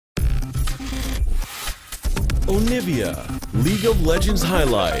Onivia, League of Legends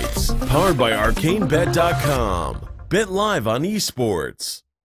highlights, powered by ArcaneBet.com. Bet live on esports.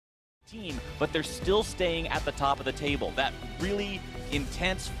 But they're still staying at the top of the table. That really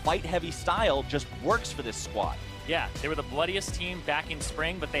intense, fight-heavy style just works for this squad. Yeah, they were the bloodiest team back in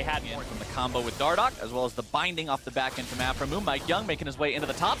spring, but they had more from the combo with Dardoch, as well as the binding off the back end from Aframu. Mike Young making his way into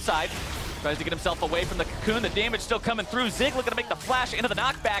the top side. Tries to get himself away from the cocoon. The damage still coming through. Zig looking to make the flash into the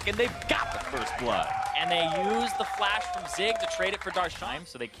knockback, and they've got the first blood. And they use the flash from Zig to trade it for Darshan,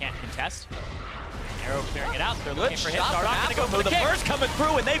 so they can't contest. Arrow clearing it out. They're looking for him. Dardoch gonna go for the burst coming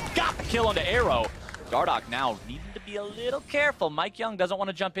through, and they've got the kill onto Arrow. Dardoch now needing to be a little careful. Mike Young doesn't want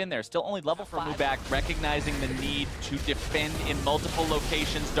to jump in there. Still only level 5. Back, recognizing the need to defend in multiple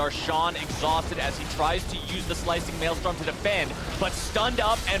locations. Darshan exhausted as he tries to use the slicing maelstrom to defend, but stunned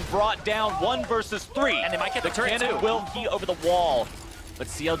up and brought down 1 versus 3. And they might get the turret cannon too. Will key over the wall. But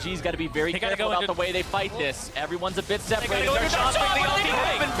CLG's got to be very careful about the way they fight this. Everyone's a bit separated. Darshan's bringing the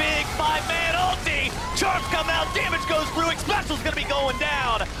ulti, open big, 5-man ulti. Charms come out, damage goes through. Expecial's going to be going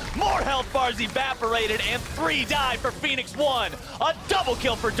down. More health bars evaporated, and 3 die for Phoenix 1. A double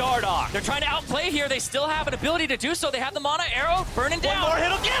kill for Dardoch. They're trying to outplay here. They still have an ability to do so. They have the mana arrow burning down. One more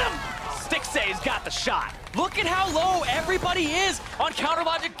hit'll get him. Stixay's got the shot. Look at how low everybody is on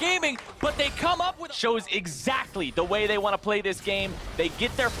CounterLogic Gaming, but they come up with... Shows exactly the way they want to play this game. They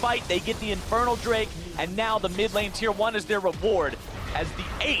get their fight, they get the Infernal Drake, and now the mid lane tier 1 is their reward as the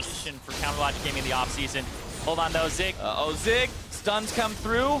ace for CounterLogic Gaming in the offseason. Hold on though, Zig. Zig. Stuns come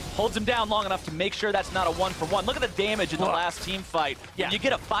through, holds him down long enough to make sure that's not a 1-for-1. Look at the damage in the last team fight. Yeah. When you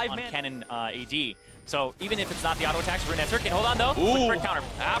get a 5-man cannon AD. So even if it's not the auto attacks, we're in that circuit. Hold on though. Ooh, counter.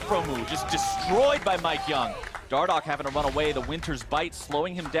 Aframu just destroyed by Mike Young. Dardoch having to run away. The Winter's Bite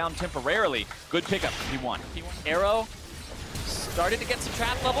slowing him down temporarily. Good pickup. He won. Arrow started to get some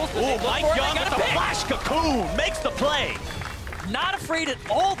trap levels. Ooh, Mike Young with the flash cocoon makes the play. Not afraid at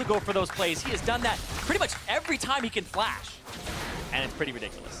all to go for those plays. He has done that pretty much every time he can flash. And it's pretty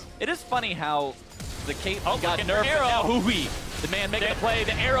ridiculous. It is funny how the cape got nerfed. Now Hui, the man making the play.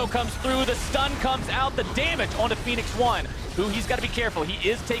 The arrow comes through. The stun comes out. The damage onto Phoenix 1. Hui's got to be careful. He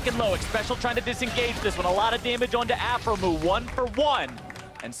is taken low. Expecial trying to disengage this one. A lot of damage onto Aframu. 1-for-1.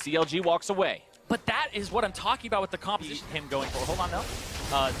 And CLG walks away. But that is what I'm talking about with the composition. Him going for. Hold on though.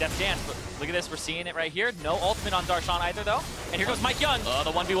 Death Dance. Look at this. We're seeing it right here. No ultimate on Darshan either though. And here goes Mike Young.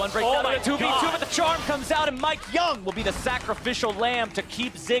 The 1v1 breakdown. Oh, the 2v2, but the charm comes out, and Mike Young will be the sacrificial lamb to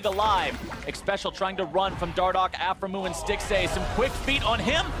keep Zig alive. Expecial trying to run from Dardoch, Aframu, and Stixay. Some quick feet on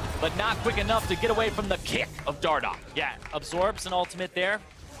him, but not quick enough to get away from the kick of Dardoch. Yeah, absorbs an ultimate there.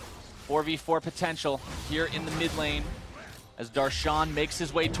 4v4 potential here in the mid lane as Darshan makes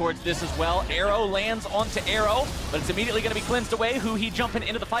his way towards this as well. Arrow lands onto Arrow, but it's immediately going to be cleansed away. Hui jumping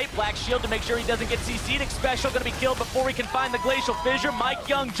into the fight. Black Shield to make sure he doesn't get CC'd. Expecial going to be killed before he can find the Glacial Fissure. Mike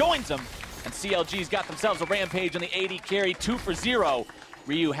Young joins him, and CLG's got themselves a rampage on the AD carry, 2-for-0.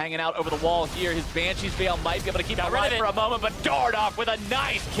 Ryu hanging out over the wall here. His Banshee's Veil might be able to keep it alive for a moment, but Dardoch with a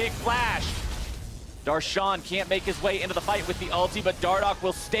nice kick flash. Darshan can't make his way into the fight with the ulti, but Dardoch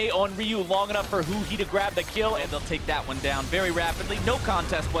will stay on Ryu long enough for Hui to grab the kill, and they'll take that one down very rapidly. No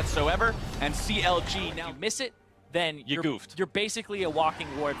contest whatsoever, and CLG now... If you miss it, then you goofed. You're basically a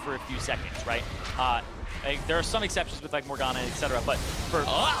walking ward for a few seconds, right? There are some exceptions with like Morgana, etc., but for...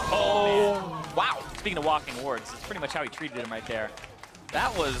 Wow. Speaking of walking wards, it's pretty much how he treated him right there.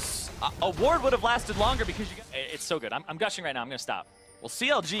 That was... A ward would have lasted longer because you got... It's so good. I'm gushing right now. I'm going to stop. Well,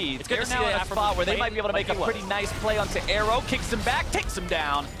 CLG, they're now in a spot where they might be able to make a pretty nice play onto Arrow, kicks him back, takes him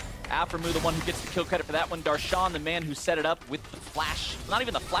down. Aframu, the one who gets the kill credit for that one. Darshan, the man who set it up with the flash. Not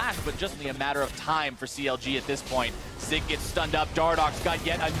even the flash, but just a matter of time for CLG at this point. Zig gets stunned up. Dardoch's got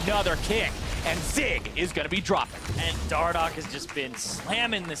yet another kick, and Zig is going to be dropping. And Dardoch has just been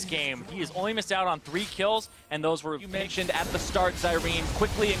slamming this game. He has only missed out on 3 kills, and those were... You mentioned at the start, Zyrene,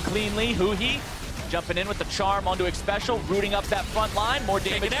 quickly and cleanly. Hui jumping in with the charm onto Expecial, rooting up that front line. More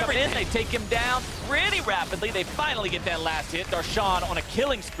damage coming in. They take him down pretty rapidly. They finally get that last hit. Darshan on a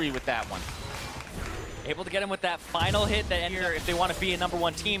killing spree with that one. Able to get him with that final hit that here if they want to be a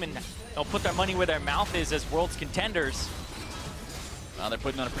 #1 team and put their money where their mouth is as Worlds contenders. Well, they're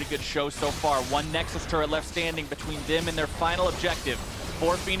putting on a pretty good show so far. 1 Nexus turret left standing between them and their final objective.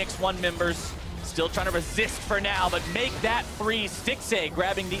 4 Phoenix 1 members. Still trying to resist for now, but make that free. Stixay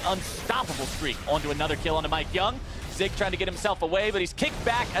grabbing the unstoppable streak onto another kill onto Mike Young. Zig trying to get himself away, but he's kicked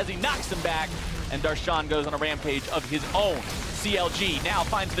back as he knocks him back. And Darshan goes on a rampage of his own. CLG now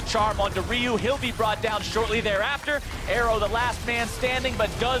finds the charm onto Ryu. He'll be brought down shortly thereafter. Arrow, the last man standing, but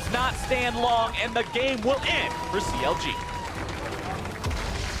does not stand long, and the game will end for CLG.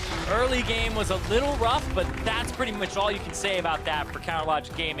 Early game was a little rough, but that's pretty much all you can say about that for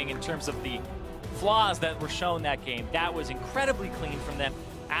Counterlogic Gaming in terms of the flaws that were shown that game. That was incredibly clean from them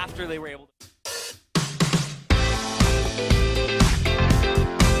after they were able to...